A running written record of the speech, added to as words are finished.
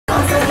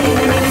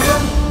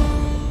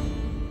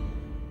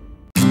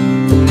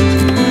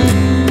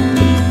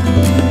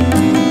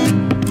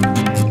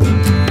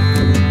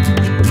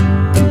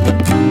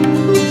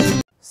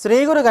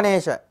గురు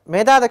గణేష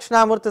మేధా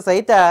దక్షిణామూర్తి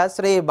సహిత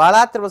శ్రీ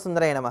బాలాత్రిపుర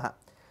సుందరయ నమః.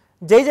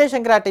 జై జయ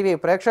శంకర టీవీ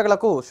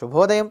ప్రేక్షకులకు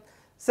శుభోదయం.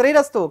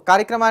 శ్రీరస్తు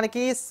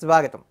కార్యక్రమానికి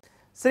స్వాగతం.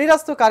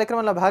 శ్రీరస్తు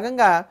కార్యక్రమంలో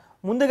భాగంగా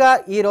ముందుగా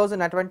ఈ రోజు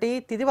ఉన్నటువంటి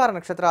తిదివార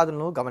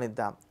నక్షత్రాదులను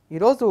గమనిద్దాం.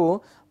 ఈరోజు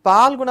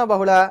పాల్గొన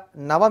బహుళ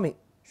నవమి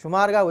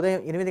సుమారుగా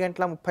ఉదయం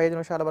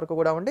 8:35 వరకు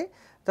కూడా ఉండి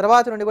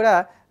తర్వాత నుండి కూడా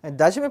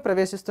దశమి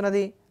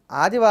ప్రవేశిస్తున్నది.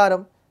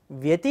 ఆదివారం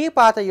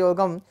వ్యతిపాత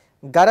యోగం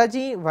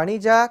గరజి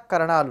వణిజ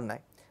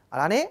కరణాలున్నాయి.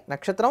 అలానే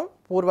నక్షత్రం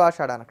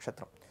పూర్వాషాఢ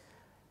నక్షత్రం.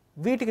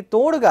 వీటికి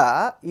తోడుగా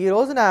ఈ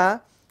రోజున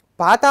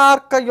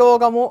పాతార్క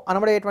యోగము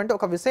అనబడేటువంటి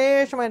ఒక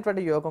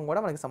విశేషమైనటువంటి యోగం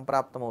కూడా మనకి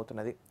సంప్రాప్తం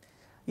అవుతున్నది.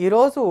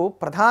 ఈరోజు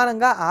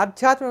ప్రధానంగా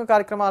ఆధ్యాత్మిక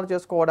కార్యక్రమాలు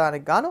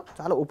చేసుకోవడానికి గాను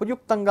చాలా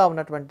ఉపయుక్తంగా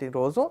ఉన్నటువంటి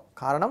రోజు.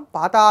 కారణం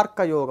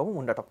పాతార్క యోగం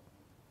ఉండటం.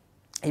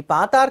 ఈ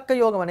పాతార్క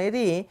యోగం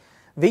అనేది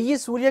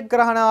 1000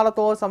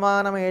 సూర్యగ్రహణాలతో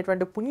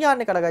సమానమైనటువంటి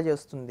పుణ్యాన్ని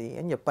కలగజేస్తుంది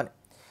అని చెప్పని.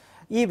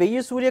 ఈ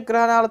 1000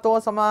 సూర్యగ్రహణాలతో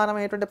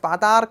సమానమైనటువంటి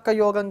పాతార్క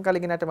యోగం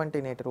కలిగినటువంటి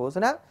నేటి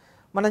రోజున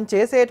మనం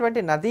చేసేటువంటి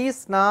నదీ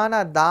స్నాన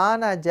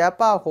దాన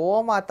జప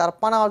హోమ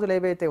తర్పణాదులు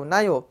ఏవైతే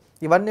ఉన్నాయో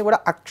ఇవన్నీ కూడా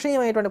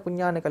అక్షయమైనటువంటి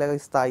పుణ్యాన్ని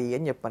కలిగిస్తాయి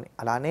అని చెప్పని.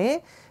 అలానే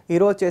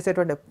ఈరోజు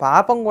చేసేటువంటి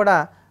పాపం కూడా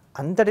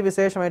అంతటి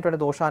విశేషమైనటువంటి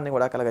దోషాన్ని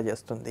కూడా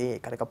కలగజేస్తుంది.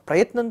 కనుక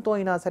ప్రయత్నంతో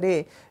అయినా సరే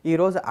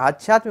ఈరోజు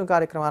ఆధ్యాత్మిక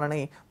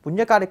కార్యక్రమాలని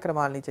పుణ్య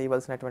కార్యక్రమాలని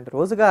చేయవలసినటువంటి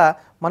రోజుగా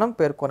మనం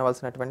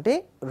పేర్కొనవలసినటువంటి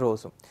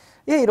రోజు.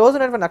 ఈ రోజు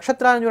ఉన్నటువంటి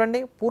నక్షత్రాన్ని చూడండి,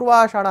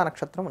 పూర్వాషాఢ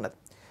నక్షత్రం ఉన్నది.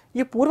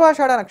 ఈ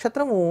పూర్వాషాఢ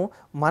నక్షత్రము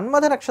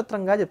మన్మథ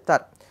నక్షత్రంగా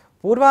చెప్తారు.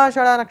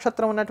 పూర్వాషాఢ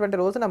నక్షత్రం ఉన్నటువంటి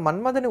రోజున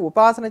మన్మథుని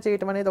ఉపాసన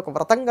చేయటం అనేది ఒక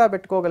వ్రతంగా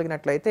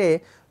పెట్టుకోగలిగినట్లయితే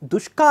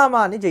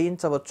దుష్కామాన్ని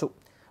జయించవచ్చు.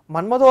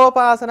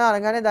 మన్మథోపాసన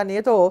అనగానే దాన్ని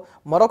ఏదో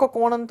మరొక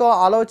కోణంతో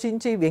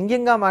ఆలోచించి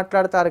వ్యంగ్యంగా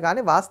మాట్లాడతారు,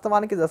 కానీ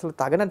వాస్తవానికి ఇది అసలు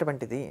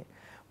తగినటువంటిది.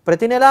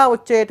 ప్రతి నెల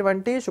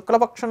వచ్చేటువంటి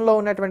శుక్లపక్షంలో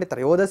ఉన్నటువంటి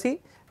త్రయోదశి,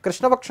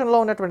 కృష్ణపక్షంలో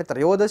ఉన్నటువంటి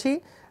త్రయోదశి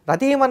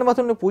రతి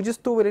మన్మథుని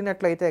పూజిస్తూ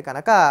వెళ్ళినట్లయితే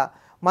కనుక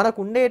మనకు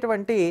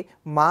ఉండేటువంటి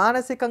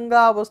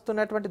మానసికంగా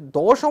వస్తున్నటువంటి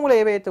దోషములు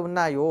ఏవైతే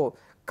ఉన్నాయో,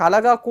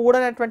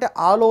 కలగకూడనటువంటి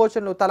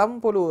ఆలోచనలు,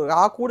 తలంపులు,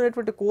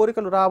 రాకూడనటువంటి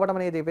కోరికలు రావడం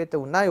అనేది ఏవైతే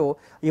ఉన్నాయో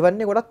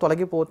ఇవన్నీ కూడా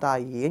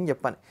తొలగిపోతాయి అని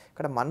చెప్పని.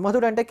 ఇక్కడ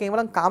మన్మధుడు అంటే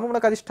కేవలం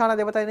కామములకు అధిష్టాన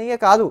దేవత అయినయే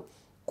కాదు,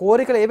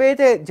 కోరికలు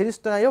ఏవైతే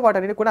జనిస్తున్నాయో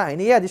వాటన్నిటి కూడా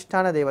ఆయనయే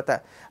అధిష్టాన దేవత.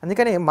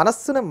 అందుకని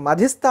మనస్సును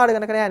మధిస్తాడు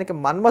కనుకనే ఆయనకి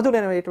మన్మధుడు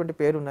అనేటువంటి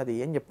పేరు ఉన్నది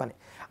అని చెప్పని.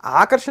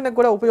 ఆకర్షణకు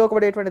కూడా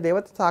ఉపయోగపడేటువంటి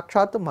దేవత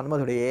సాక్షాత్తు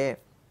మన్మధుడే.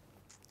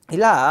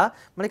 ఇలా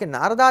మనకి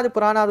నారదాది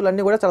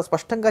పురాణాదులన్నీ కూడా చాలా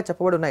స్పష్టంగా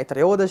చెప్పబడి ఉన్నాయి.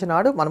 త్రయోదశి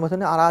నాడు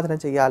మన్మథుని ఆరాధన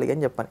చేయాలి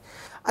అని చెప్పని.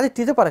 అది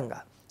తిథిపరంగా.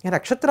 ఈ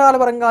నక్షత్రాల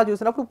పరంగా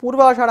చూసినప్పుడు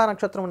పూర్వాషాఢ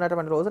నక్షత్రం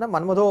ఉన్నటువంటి రోజున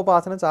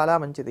మన్మథోపాసన చాలా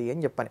మంచిది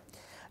అని చెప్పని.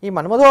 ఈ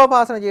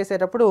మన్మథోపాసన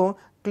చేసేటప్పుడు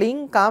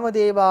క్లీం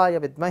కామదేవాయ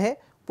విద్మహే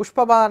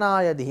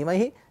పుష్పబాణాయ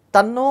ధీమహి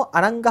తన్నో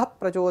అనంగః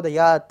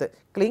ప్రచోదయాత్.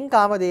 క్లీం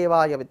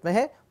కామదేవాయ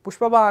విద్మహే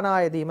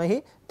పుష్పబాణాయ ధీమహి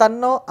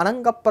తన్నో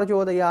అనంగ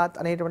ప్రచోదయాత్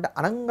అనేటువంటి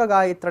అనంగ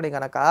గాయత్రిని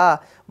గనక,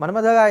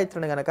 మన్మథ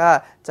గాయత్రిని గనక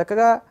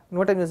చక్కగా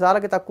 108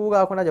 సార్లకి తక్కువ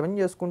కాకుండా జపం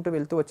చేసుకుంటూ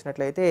వెళ్తూ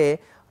వచ్చినట్లయితే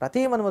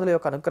రతి మన్మథుల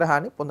యొక్క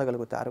అనుగ్రహాన్ని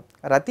పొందగలుగుతారు.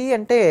 రతి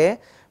అంటే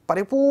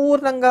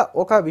పరిపూర్ణంగా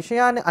ఒక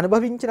విషయాన్ని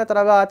అనుభవించిన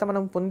తర్వాత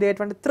మనం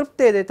పొందేటువంటి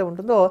తృప్తి ఏదైతే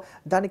ఉంటుందో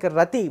దానికి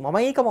రతి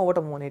మమైకం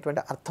అవ్వటం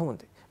అనేటువంటి అర్థం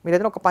ఉంది. మీరు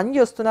ఏదైనా ఒక పని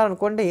చేస్తున్నారు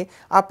అనుకోండి,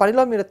 ఆ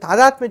పనిలో మీరు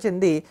తాదాత్మ్య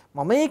చెంది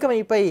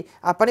మమైకమైపోయి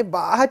ఆ పని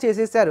బాగా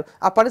చేసేసారు,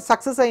 ఆ పని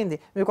సక్సెస్ అయింది,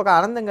 మీకు ఒక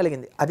ఆనందం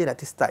కలిగింది, అది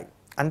రతిస్తాయి.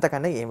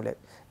 అంతకన్నా ఏమి లేదు.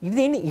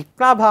 దీన్ని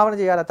ఇట్లా భావన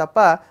చేయాలి తప్ప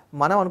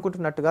మనం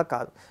అనుకుంటున్నట్టుగా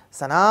కాదు.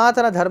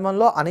 సనాతన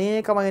ధర్మంలో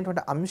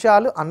అనేకమైనటువంటి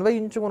అంశాలు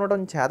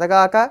అన్వయించుకునడం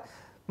చేతగాక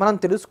మనం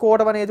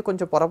తెలుసుకోవడం అనేది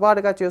కొంచెం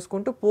పొరపాటుగా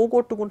చేసుకుంటూ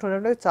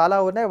పోగొట్టుకుంటున్నటువంటి చాలా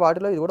ఉన్నాయి.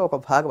 వాటిలో ఇది కూడా ఒక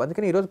భాగం.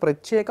 అందుకని ఈరోజు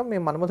ప్రత్యేకం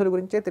మేము మన్మథుడి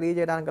గురించే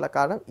తెలియజేయడానికి గల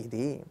కారణం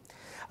ఇది.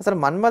 అసలు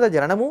మన్మథ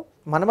జననము,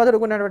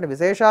 మన్మథుడికి ఉన్నటువంటి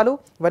విశేషాలు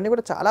ఇవన్నీ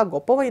కూడా చాలా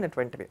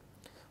గొప్పవైనటువంటివి.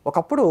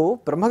 ఒకప్పుడు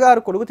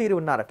బ్రహ్మగారు కొలువు తీరి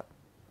ఉన్నారట.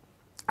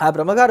 ఆ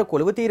బ్రహ్మగారు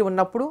కొలువు తీరి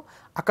ఉన్నప్పుడు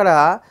అక్కడ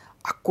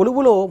ఆ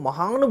కొలువులో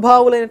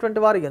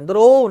మహానుభావులైనటువంటి వారు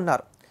ఎందరో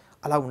ఉన్నారు.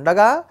 అలా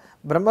ఉండగా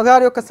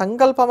బ్రహ్మగారి యొక్క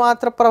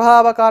సంకల్పమాత్ర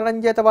ప్రభావ కారణం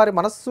చేత వారి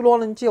మనస్సులో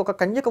నుంచి ఒక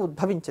కన్యక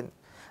ఉద్భవించింది.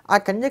 ఆ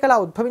కన్యకలా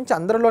ఉద్భవించి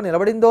అందరిలో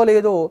నిలబడిందో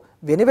లేదో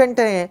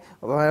వెనువెంటనే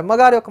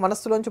బ్రహ్మగారి యొక్క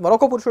మనస్సులోంచి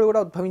మరొక పురుషుడు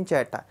కూడా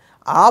ఉద్భవించాయట.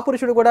 ఆ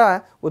పురుషుడు కూడా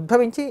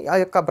ఉద్భవించి ఆ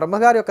యొక్క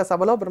బ్రహ్మగారి యొక్క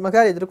సభలో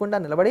బ్రహ్మగారి ఎదురుకుండా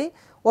నిలబడి,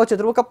 ఓ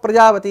చతుర్ముఖ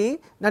ప్రజాపతి,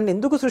 నన్ను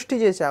ఎందుకు సృష్టి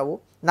చేశావు,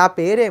 నా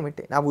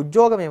పేరేమిటి, నా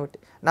ఉద్యోగం ఏమిటి,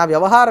 నా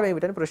వ్యవహారం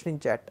ఏమిటని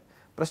ప్రశ్నించాట.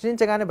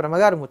 ప్రశ్నించగానే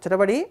బ్రహ్మగారు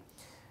ముచ్చటపడి,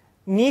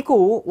 నీకు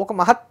ఒక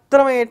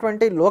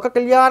మహత్తరమైనటువంటి లోక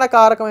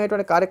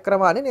కళ్యాణకారకమైనటువంటి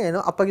కార్యక్రమాన్ని నేను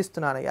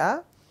అప్పగిస్తున్నానయ్యా.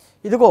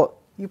 ఇదిగో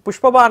ఈ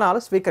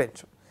పుష్పబాణాలు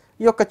స్వీకరించు,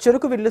 ఈ యొక్క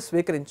చెరుకు విల్లు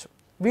స్వీకరించు,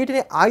 వీటిని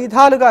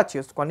ఆయుధాలుగా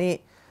చేసుకొని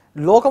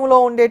లోకంలో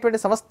ఉండేటువంటి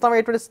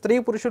సమస్తమైనటువంటి స్త్రీ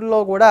పురుషుల్లో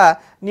కూడా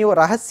నీవు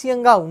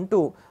రహస్యంగా ఉంటూ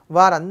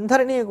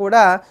వారందరినీ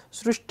కూడా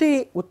సృష్టి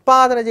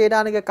ఉత్పాదన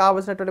చేయడానికి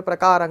కావలసినటువంటి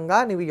ప్రకారంగా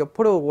నీవు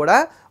ఎప్పుడూ కూడా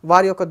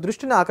వారి యొక్క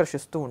దృష్టిని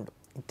ఆకర్షిస్తూ ఉండు.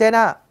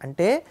 ఇంతేనా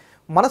అంటే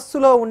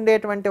మనస్సులో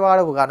ఉండేటువంటి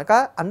వాడు గనక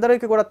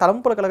అందరికీ కూడా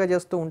తలంపులు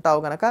కలగజేస్తూ ఉంటావు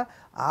గనక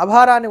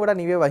ఆభారాన్ని కూడా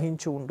నీవే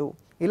వహించి ఉండు.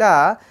 ఇలా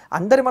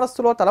అందరి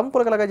మనస్సులో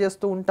తలంపులు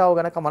కలగజేస్తూ ఉంటావు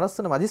గనక,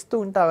 మనస్సును మధిస్తూ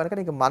ఉంటావు గనక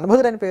నీకు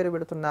మన్మధుడని పేరు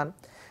పెడుతున్నాను.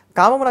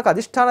 కామమునకు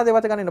అధిష్టాన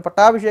దేవతగా నేను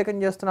పట్టాభిషేకం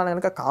చేస్తున్నాను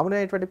కనుక కాముడు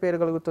అనేటువంటి పేరు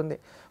కలుగుతుంది.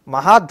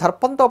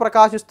 మహాదర్పంతో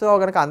ప్రకాశిస్తున్నావు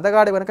కనుక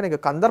అందగాడి కనుక నీకు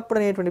కందర్పుడు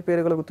అనేటువంటి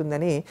పేరు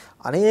కలుగుతుందని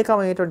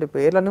అనేకమైనటువంటి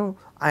పేర్లను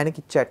ఆయనకి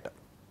ఇచ్చాట.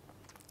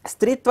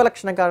 స్త్రీత్వ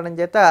లక్షణ కారణం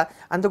చేత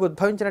అందుకు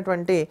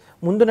ఉద్భవించినటువంటి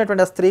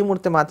ముందున్నటువంటి ఆ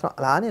స్త్రీమూర్తి మాత్రం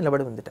అలా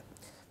నిలబడి ఉందిట.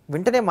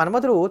 వెంటనే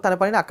మన్మధుడు తన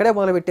పనిని అక్కడే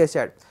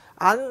మొదలుపెట్టేశాడు.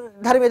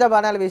 అందరి మీద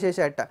బాణాలు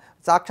వేసేసాడట.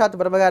 సాక్షాత్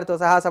బ్రహ్మగారితో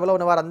సహా సభలో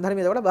ఉన్న వారందరి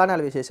మీద కూడా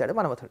బాణాలు వేసేశాడు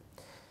మన్మధుడు.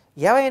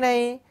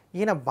 ఏమైనాయి?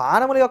 ఈయన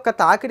బాణముల యొక్క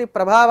తాకిడి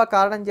ప్రభావ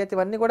కారణం చేతి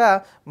ఇవన్నీ కూడా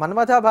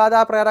మన్మథ బాధ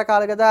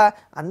ప్రేరకాలు కదా,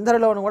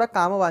 అందరిలోనూ కూడా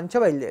కామవాంఛ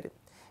బయలుదేరి.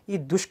 ఈ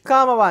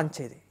దుష్కామ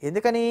వాంఛేది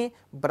ఎందుకని?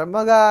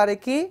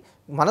 బ్రహ్మగారికి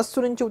మనస్సు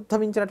నుంచి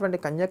ఉద్భవించినటువంటి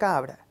కన్యక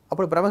ఆవిడ.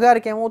 అప్పుడు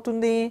బ్రహ్మగారికి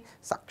ఏమవుతుంది?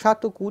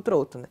 సాక్షాత్తు కూతురు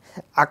అవుతుంది.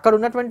 అక్కడ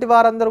ఉన్నటువంటి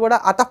వారందరూ కూడా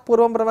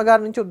అతఃపూర్వం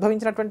బ్రహ్మగారి నుంచి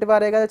ఉద్భవించినటువంటి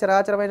వారే కదా,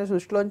 చరాచరమైన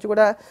సృష్టిలోంచి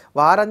కూడా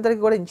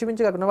వారందరికీ కూడా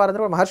ఇంచుమించుగా ఉన్న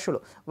వారందరూ కూడా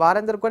మహర్షులు.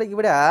 వారందరూ కూడా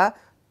ఈవిడ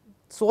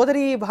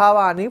సోదరీ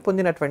భావాన్ని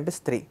పొందినటువంటి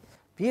స్త్రీ.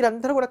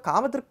 వీరందరూ కూడా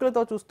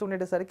కామదృక్కులతో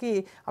చూస్తుండేసరికి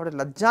ఆవిడ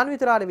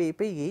లజ్జాన్వితురాలు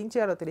అయిపోయి ఏం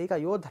చేయాలో తెలియక,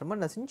 అయ్యో ధర్మం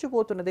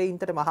నశించిపోతున్నదే,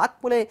 ఇంతటి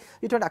మహాత్ములే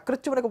ఇటువంటి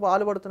అకృత్యములకు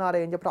పాల్పడుతున్నారే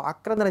అని చెప్పి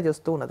ఆక్రందన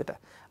చేస్తూ ఉన్నదిట.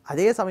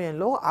 అదే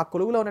సమయంలో ఆ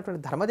కొలువులో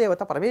ఉన్నటువంటి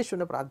ధర్మదేవత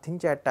పరమేశ్వరుని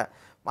ప్రార్థించాట.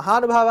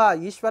 మహానుభావ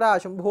ఈశ్వర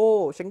శంభో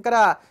శంకర,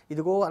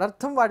 ఇదిగో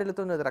అనర్థం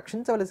వాటిల్లుతున్నది,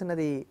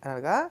 రక్షించవలసినది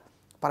అనగా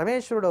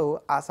పరమేశ్వరుడు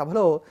ఆ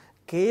సభలో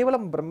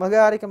కేవలం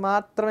బ్రహ్మగారికి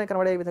మాత్రమే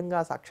కనబడే విధంగా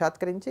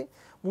సాక్షాత్కరించి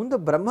ముందు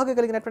బ్రహ్మకు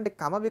కలిగినటువంటి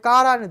కామ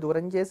వికారాన్ని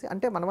దూరం చేసి,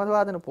 అంటే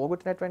మన్మథవాదను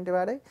పోగొట్టినటువంటి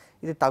వాడే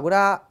ఇది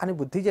తగురా అని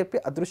బుద్ధి చెప్పి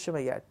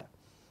అదృశ్యమయ్యాట.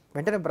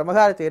 వెంటనే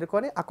బ్రహ్మగారు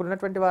తేరుకొని అక్కడ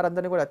ఉన్నటువంటి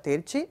వారందరినీ కూడా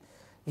తేర్చి,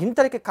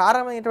 ఇంతటికి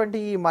కారణమైనటువంటి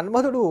ఈ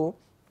మన్మధుడు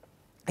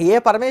ఏ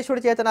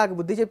పరమేశ్వరుడి చేత నాకు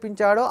బుద్ధి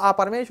చెప్పించాడో ఆ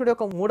పరమేశ్వరుడు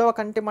యొక్క 3వ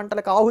కంటి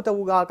మంటలకు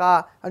ఆహుతవుగాక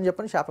అని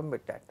చెప్పని శాపం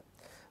పెట్టాడు.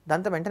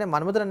 దాంతో వెంటనే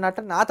మన్మధుడు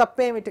అన్నట్టు, నా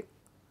తప్పేమిటి,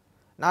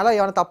 నాలో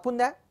ఏమైనా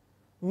తప్పుందా?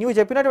 నువ్వు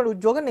చెప్పినటువంటి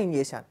ఉద్యోగం నేను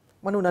చేశాను,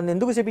 మరి నువ్వు నన్ను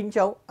ఎందుకు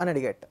శపించావు అని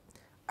అడిగాట.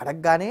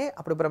 అడగగానే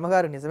అప్పుడు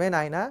బ్రహ్మగారు, నిజమే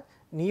నాయన,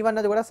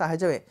 నీవన్నది కూడా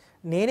సహజమే,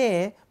 నేనే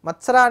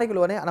మత్సరానికి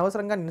లోనే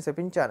అనవసరంగా నిన్ను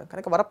శపించాను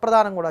కనుక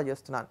వరప్రదానం కూడా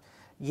చేస్తున్నాను.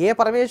 ఏ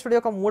పరమేశ్వరుడు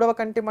యొక్క 3వ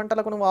కంటి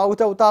మంటలకు నువ్వు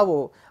ఆహుతవుతావో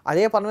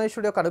అదే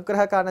పరమేశ్వరుడు యొక్క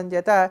అనుగ్రహ కారణం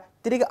చేత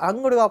తిరిగి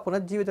అంగుడుగా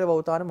పునర్జీవితం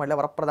అవుతావని మళ్ళీ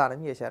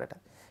వరప్రదానం చేశారట.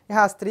 ఇక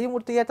ఆ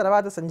స్త్రీమూర్తిగా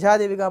తర్వాత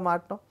సంధ్యాదేవిగా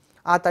మారటం,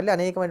 ఆ తల్లి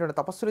అనేకమైనటువంటి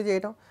తపస్సులు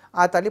చేయటం,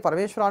 ఆ తల్లి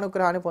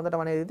పరమేశ్వరానుగ్రహాన్ని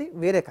పొందడం అనేది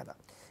వేరే కథ.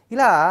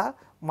 ఇలా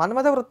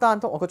మన్మథ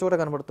వృత్తాంతం ఒక చోట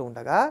కనబడుతూ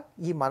ఉండగా,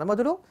 ఈ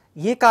మన్మధుడు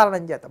ఈ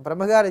కారణం చేత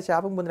బ్రహ్మగారి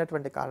శాపం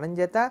పొందినటువంటి కారణం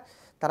చేత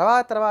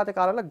తర్వాత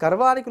కాలంలో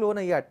గర్వానికి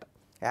లోనయ్యాట.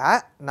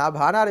 నా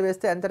బాణాలు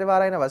వేస్తే ఎంతటి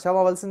వారైనా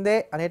వశమవలసిందే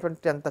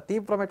అనేటువంటి అంత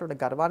తీవ్రమైనటువంటి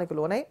గర్వానికి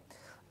లోనై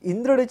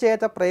ఇంద్రుడి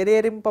చేత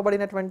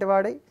ప్రేరేరింపబడినటువంటి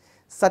వాడై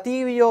సతీ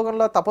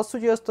వియోగంలో తపస్సు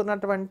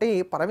చేస్తున్నటువంటి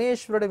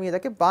పరమేశ్వరుడి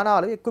మీదకి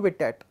బాణాలు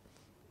ఎక్కుపెట్టాట.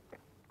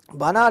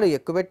 బాణాలు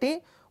ఎక్కుపెట్టి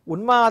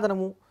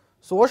ఉన్మాదనము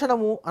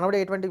శోషణము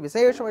అనబడేటువంటి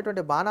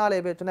విశేషమైనటువంటి బాణాలు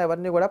ఏవైతున్నాయో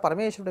అవన్నీ కూడా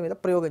పరమేశ్వరుడి మీద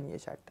ప్రయోగం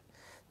చేశాడు.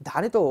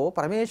 దానితో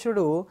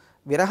పరమేశ్వరుడు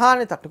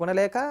విరహాన్ని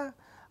తట్టుకొనలేక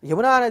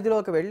యమునా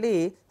నదిలోకి వెళ్ళి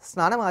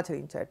స్నానం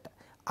ఆచరించాట.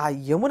 ఆ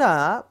యమున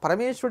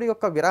పరమేశ్వరుడి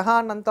యొక్క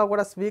విరహాన్నంతా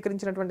కూడా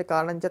స్వీకరించినటువంటి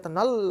కారణం చేత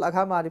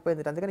నల్లగా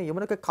మారిపోయింది. అందుకని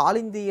యమునకి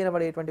కాళింది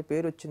అనబడేటువంటి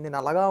పేరు వచ్చింది,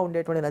 నల్లగా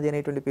ఉండేటువంటి నది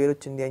అనేటువంటి పేరు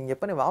వచ్చింది అని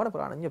చెప్పని వామన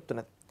పురాణం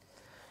చెప్తున్నది.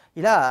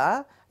 ఇలా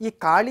ఈ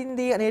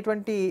కాళింది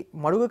అనేటువంటి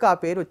మడుగుకి ఆ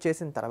పేరు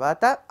వచ్చేసిన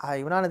తర్వాత, ఆ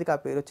యమునా నదికి ఆ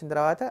పేరు వచ్చిన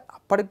తర్వాత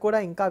అప్పటికి కూడా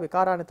ఇంకా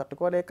వికారాన్ని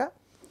తట్టుకోలేక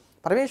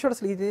పరమేశ్వరుడు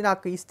అసలు ఇది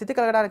నాకు ఈ స్థితి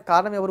కలగడానికి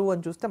కారణం ఎవరు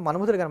అని చూస్తే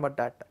మన్మధుడు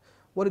కనబడ్డాట.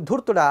 ఓరి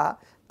ధూర్తుడా,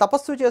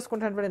 తపస్సు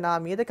చేసుకుంటున్నటువంటి నా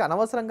మీదకి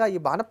అనవసరంగా ఈ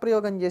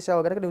బాణప్రయోగం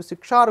చేసావు కనుక నువ్వు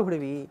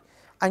శిక్షార్హుడివి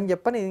అని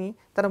చెప్పని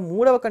తన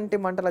 3వ కంటి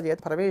మంటల చేత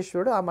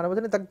పరమేశ్వరుడు ఆ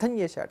మన్మధుడిని దగ్ధం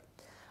చేశాడు.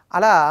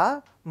 అలా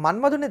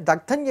మన్మధుడిని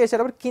దగ్ధం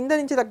చేసేటప్పుడు కింద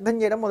నుంచి దగ్ధం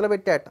చేయడం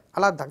మొదలుపెట్టాట.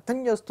 అలా దగ్ధం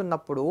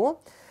చేస్తున్నప్పుడు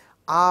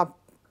ఆ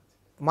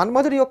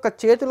మన్మధుడి యొక్క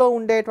చేతిలో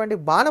ఉండేటువంటి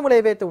బాణములు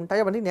ఏవైతే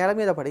ఉంటాయో అవన్నీ నేల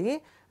మీద పడి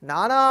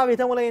నానా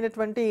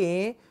విధములైనటువంటి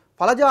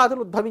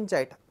ఫలజాతులు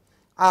ఉద్భవించాయట.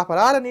 ఆ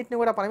ఫలాలన్నింటినీ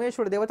కూడా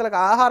పరమేశ్వరుడు దేవతలకు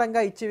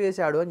ఆహారంగా ఇచ్చి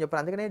వేశాడు అని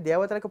చెప్పారు. అందుకనే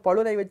దేవతలకు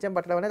పళ్ళు నైవేద్యం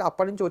పట్టడం అనేది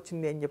అప్పటి నుంచి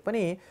వచ్చింది అని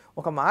చెప్పని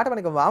ఒక మాట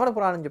మనకి వామన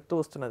పురాణం చెప్తూ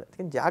వస్తున్నది.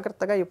 అందుకని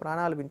జాగ్రత్తగా ఈ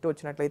పురాణాలు వింటూ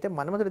వచ్చినట్లయితే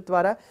మన్మధుడి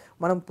ద్వారా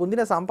మనం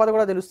పొందిన సంపద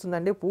కూడా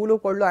తెలుస్తుందండి. పూలు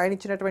పళ్ళు ఆయన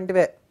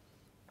ఇచ్చినటువంటివే.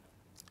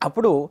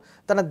 అప్పుడు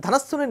తన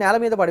ధనస్సును నేల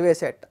మీద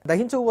పడివేశాడు.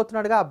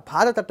 దహించుకుపోతున్నాడుగా ఆ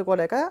బాధ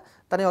తట్టుకోలేక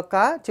తన యొక్క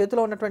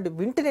చేతిలో ఉన్నటువంటి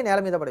వింటిని నేల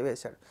మీద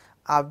పడివేశాడు.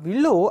 ఆ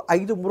విల్లు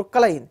 5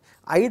 ముక్కలైంది.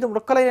 5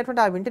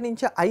 ముక్కలైనటువంటి ఆ వింటి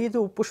నుంచి 5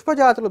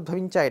 పుష్పజాతులు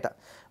ఉద్భవించాయట.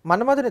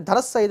 మన్మధుని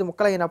ధనస్సు 5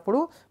 ముక్కలైనప్పుడు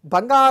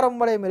బంగారం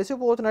వలె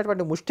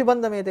మెరిసిపోతున్నటువంటి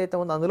ముష్టిబంధం ఏదైతే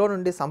ఉందో అందులో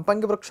నుండి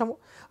సంపంగి వృక్షము,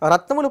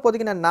 రత్నములు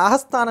పొదిగిన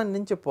నాహస్థానం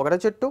నుంచి పొగడ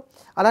చెట్టు,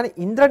 అలానే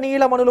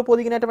ఇంద్రనీలమణులు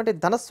పొదిగినటువంటి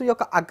ధనస్సు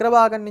యొక్క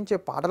అగ్రభాగం నుంచి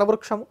పాటల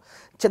వృక్షము,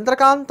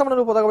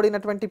 చంద్రకాంతమణులు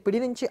పొదగబడినటువంటి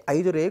పిడి నుంచి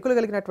 5 రేకులు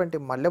కలిగినటువంటి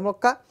మల్లె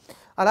మొక్క,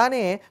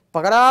 అలానే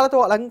పగడాలతో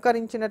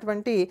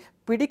అలంకరించినటువంటి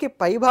పిడికి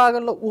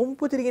పైభాగంలో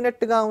ఉంపు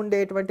తిరిగినట్టుగా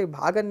ఉండేటువంటి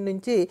భాగం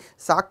నుంచి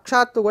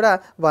సాక్షాత్తు కూడా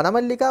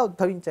వనమల్లిక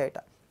ఉద్భవించాయట.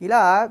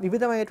 ఇలా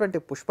వివిధమైనటువంటి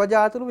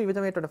పుష్పజాతులు,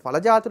 వివిధమైనటువంటి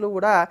ఫలజాతులు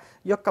కూడా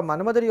ఈ యొక్క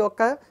మన్మధుడి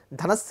యొక్క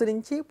ధనస్సు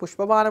నుంచి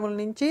పుష్పబాణముల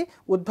నుంచి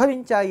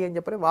ఉద్భవించాయి అని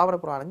చెప్పని వామన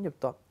పురాణం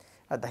చెప్తాం.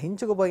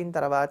 దహించుకుపోయిన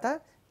తర్వాత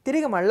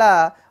తిరిగి మళ్ళా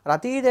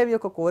రతీదేవి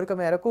యొక్క కోరిక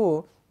మేరకు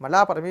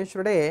మళ్ళా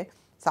పరమేశ్వరుడే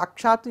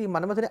సాక్షాత్తు ఈ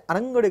మన్మధుని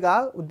అనంగుడిగా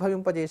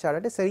ఉద్భవింపజేశాడు,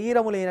 అంటే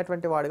శరీరము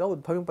లేనటువంటి వాడుగా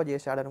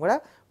ఉద్భవింపజేశాడని కూడా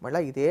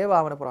మళ్ళీ ఇదే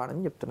వామన పురాణం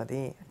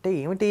చెప్తున్నది. అంటే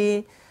ఏమిటి,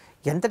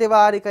 ఎంతటి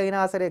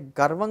వారికైనా సరే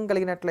గర్వం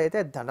కలిగినట్లయితే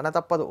దండన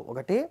తప్పదు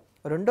ఒకటి,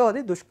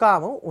 రెండవది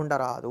దుష్కామం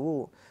ఉండరాదు.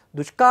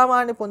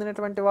 దుష్కామాన్ని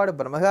పొందినటువంటి వాడు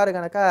బ్రహ్మగారు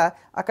గనక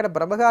అక్కడ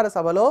బ్రహ్మగారు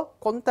సభలో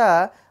కొంత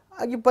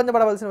ఇబ్బంది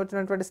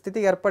పడవలసినటువంటి స్థితి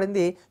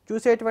ఏర్పడింది.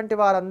 చూసేటువంటి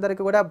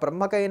వారందరికీ కూడా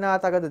బ్రహ్మకైనా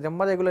తగదు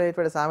జన్మదగులు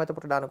అనేటువంటి సామెత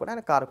పుట్టడానికి కూడా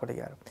ఆయన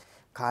కారకుడయ్యారు.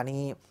 కానీ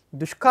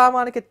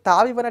దుష్కామానికి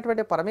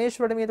తావివ్వనటువంటి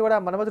పరమేశ్వరుడి మీద కూడా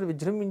మన్మధుడు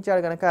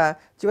విజృంభించాడు కనుక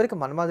చివరికి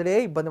మన్మధుడే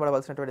ఇబ్బంది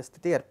పడవలసినటువంటి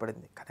స్థితి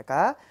ఏర్పడింది. కనుక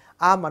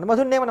ఆ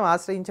మన్మధుడినే మనం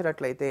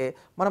ఆశ్రయించినట్లయితే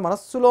మన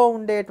మనస్సులో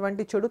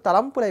ఉండేటువంటి చెడు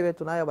తలంపులు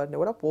ఏవైతున్నాయో అవన్నీ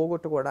కూడా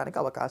పోగొట్టుకోవడానికి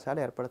అవకాశాలు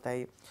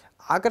ఏర్పడతాయి,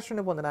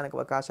 ఆకర్షణ పొందడానికి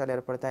అవకాశాలు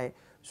ఏర్పడతాయి,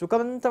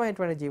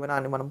 సుఖవంతమైనటువంటి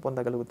జీవనాన్ని మనం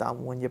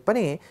పొందగలుగుతాము అని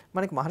చెప్పని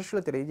మనకి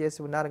మహర్షులు తెలియజేసి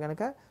ఉన్నారు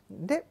కనుక,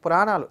 అంటే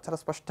పురాణాలు చాలా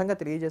స్పష్టంగా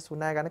తెలియజేసి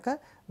ఉన్నాయి కనుక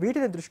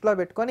వీటిని దృష్టిలో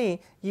పెట్టుకొని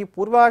ఈ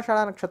పూర్వాషాఢ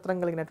నక్షత్రం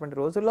కలిగినటువంటి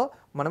రోజుల్లో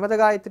మన్మథ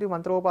గాయత్రి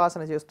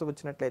మంత్రోపాసన చేస్తూ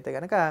వచ్చినట్లయితే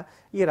కనుక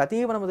ఈ రతీ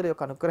మన్మధుల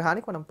యొక్క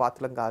అనుగ్రహానికి మనం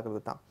పాత్రలం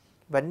కాగలుగుతాం.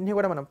 ఇవన్నీ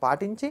కూడా మనం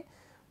పాటించి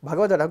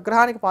భగవద్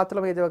అనుగ్రహానికి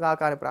పాత్రలమేదిగా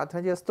కానీ ప్రార్థన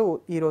చేస్తూ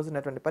ఈ రోజు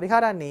ఉన్నటువంటి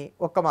పరిహారాన్ని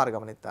ఒక్కమారు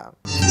గమనిద్దాం.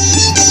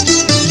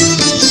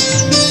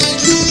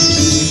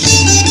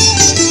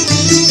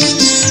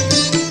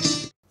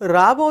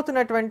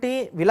 రాబోతున్నటువంటి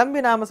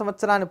విలంబినామ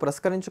సంవత్సరాన్ని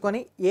పురస్కరించుకొని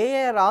ఏ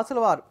ఏ రాసుల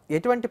వారు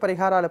ఎటువంటి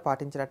పరిహారాలు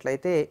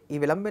పాటించినట్లయితే ఈ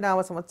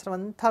విలంబినామ సంవత్సరం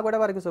అంతా కూడా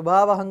వారికి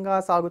శుభావహంగా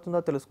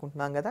సాగుతుందో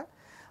తెలుసుకుంటున్నాం కదా.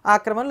 ఆ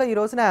క్రమంలో ఈ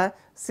రోజున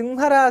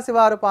సింహరాశి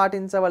వారు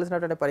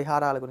పాటించవలసినటువంటి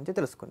పరిహారాల గురించి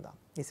తెలుసుకుందాం.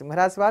 ఈ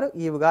సింహరాశి వారు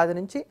ఈ ఉగాది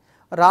నుంచి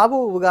రాబో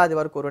ఉగాది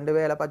వరకు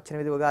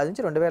 2018 ఉగాది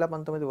నుంచి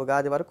 2019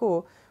 ఉగాది వరకు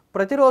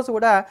ప్రతిరోజు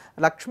కూడా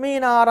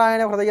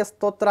లక్ష్మీనారాయణ హృదయ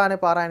స్తోత్రాన్ని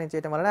పారాయణ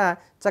చేయడం వలన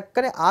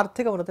చక్కని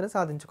ఆర్థిక ఉన్నతిని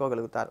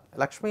సాధించుకోగలుగుతారు.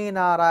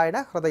 లక్ష్మీనారాయణ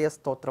హృదయ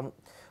స్తోత్రము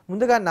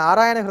ముందుగా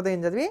నారాయణ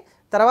హృదయం చదివి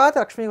తర్వాత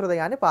లక్ష్మీ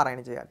హృదయాన్ని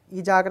పారాయణ చేయాలి.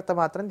 ఈ జాగ్రత్త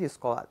మాత్రం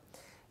తీసుకోవాలి.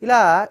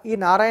 ఇలా ఈ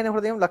నారాయణ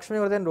హృదయం లక్ష్మీ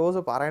హృదయం రోజు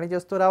పారాయణ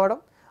చేస్తూ రావడం,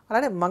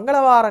 అలానే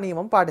మంగళవార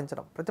నియమం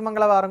పాటించడం. ప్రతి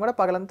మంగళవారం కూడా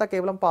పగలంతా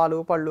కేవలం పాలు,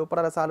 పళ్ళు,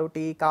 పరరసాలు,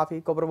 టీ, కాఫీ,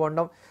 కొబ్బరి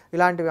బొండం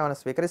ఇలాంటివి ఏమైనా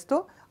స్వీకరిస్తూ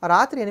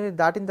రాత్రి 8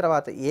 దాటిన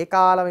తర్వాత ఏ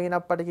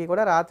కాలమైనప్పటికీ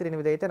కూడా రాత్రి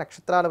 8 అయితే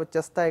నక్షత్రాలు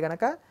వచ్చేస్తాయి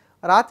కనుక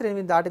రాత్రి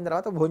 8 దాటిన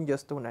తర్వాత భోజనం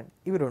చేస్తూ ఉండండి.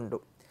 ఇవి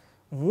 2.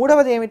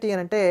 మూడవది ఏమిటి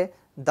అంటే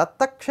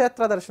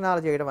దత్తక్షేత్ర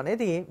దర్శనాలు చేయడం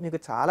అనేది మీకు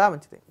చాలా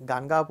మంచిది.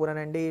 గంగాపురం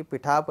అనండి,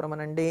 పిఠాపురం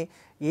అనండి,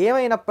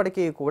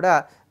 ఏమైనప్పటికీ కూడా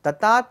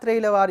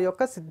దత్తాత్రేయుల వారి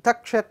యొక్క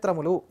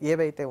సిద్ధక్షేత్రములు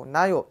ఏవైతే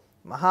ఉన్నాయో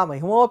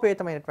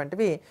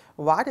మహామహిమోపేతమైనటువంటివి,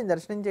 వాటిని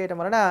దర్శనం చేయడం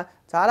వలన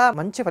చాలా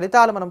మంచి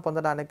ఫలితాలు మనం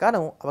పొందడానికి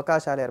గాను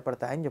అవకాశాలు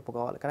ఏర్పడతాయని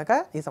చెప్పుకోవాలి. కనుక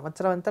ఈ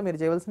సంవత్సరం అంతా మీరు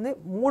చేయవలసింది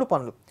 3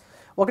 పనులు.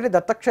 ఒకటి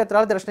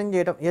దత్తక్షేత్రాలు దర్శనం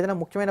చేయడం. ఏదైనా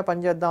ముఖ్యమైన పని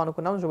చేద్దాం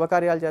అనుకున్నాం,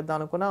 శుభకార్యాలు చేద్దాం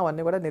అనుకున్నాం,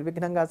 అవన్నీ కూడా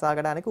నిర్విఘ్నంగా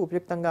సాగడానికి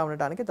ఉపయుక్తంగా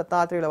ఉండడానికి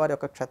దత్తాత్రేయుల వారి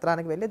యొక్క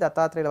క్షేత్రానికి వెళ్ళి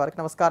దత్తాత్రేయుల వారికి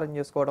నమస్కారం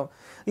చేసుకోవడం.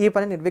 ఈ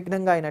పని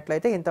నిర్విఘ్నంగా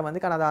అయినట్లయితే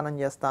ఇంతమందికి అన్నదానం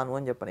చేస్తాను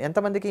అని చెప్పని,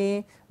 ఎంతమందికి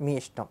మీ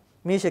ఇష్టం,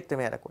 మీ శక్తి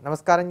మేరకు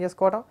నమస్కారం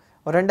చేసుకోవడం.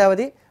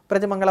 రెండవది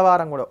ప్రతి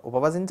మంగళవారం కూడా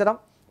ఉపవసించడం.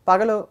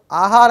 పగలు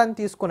ఆహారం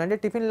తీసుకుని అంటే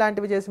టిఫిన్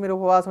లాంటివి చేసి మీరు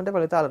ఉపవాసం ఉంటే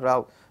ఫలితాలు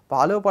రావు.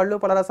 పాలు, పళ్ళు,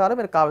 పలరసాలు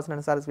మీరు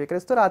కావలసినసారి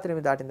స్వీకరిస్తూ రాత్రి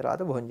 8 దాటిన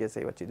తర్వాత భోజనం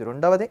చేసేయవచ్చు. ఇది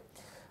రెండవది.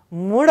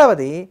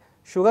 మూడవది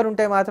షుగర్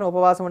ఉంటే మాత్రం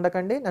ఉపవాసం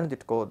ఉండకండి, నన్ను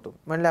తిట్టుకోవద్దు,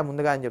 మళ్ళీ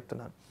ముందుగా అని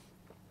చెప్తున్నాను.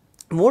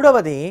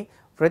 మూడవది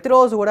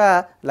ప్రతిరోజు కూడా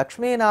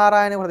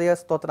లక్ష్మీనారాయణ హృదయ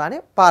స్తోత్రాన్ని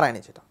పారాయణ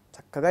చేయడం.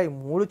 చక్కగా ఈ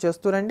 3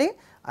 చేస్తూనండి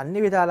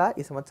అన్ని విధాలా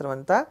ఈ సంవత్సరం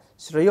అంతా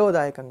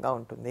శ్రేయోదాయకంగా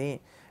ఉంటుంది.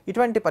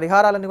 ఇటువంటి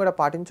పరిహారాలన్నీ కూడా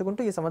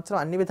పాటించుకుంటూ ఈ సంవత్సరం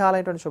అన్ని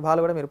విధాలైనటువంటి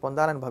శుభాలు కూడా మీరు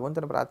పొందాలని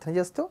భగవంతుని ప్రార్థన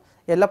చేస్తూ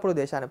ఎల్లప్పుడూ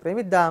దేశాన్ని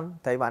ప్రేమిద్దాం,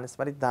 దైవాన్ని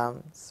స్మరిద్దాం.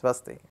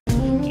 స్వస్తి.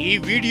 ఈ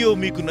వీడియో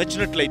మీకు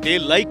నచ్చినట్లయితే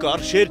లైక్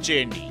ఆర్ షేర్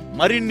చేయండి.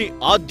 మరిన్ని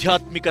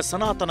ఆధ్యాత్మిక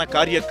సనాతన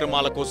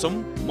కార్యక్రమాల కోసం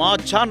మా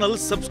ఛానల్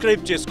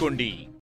సబ్స్క్రైబ్ చేసుకోండి.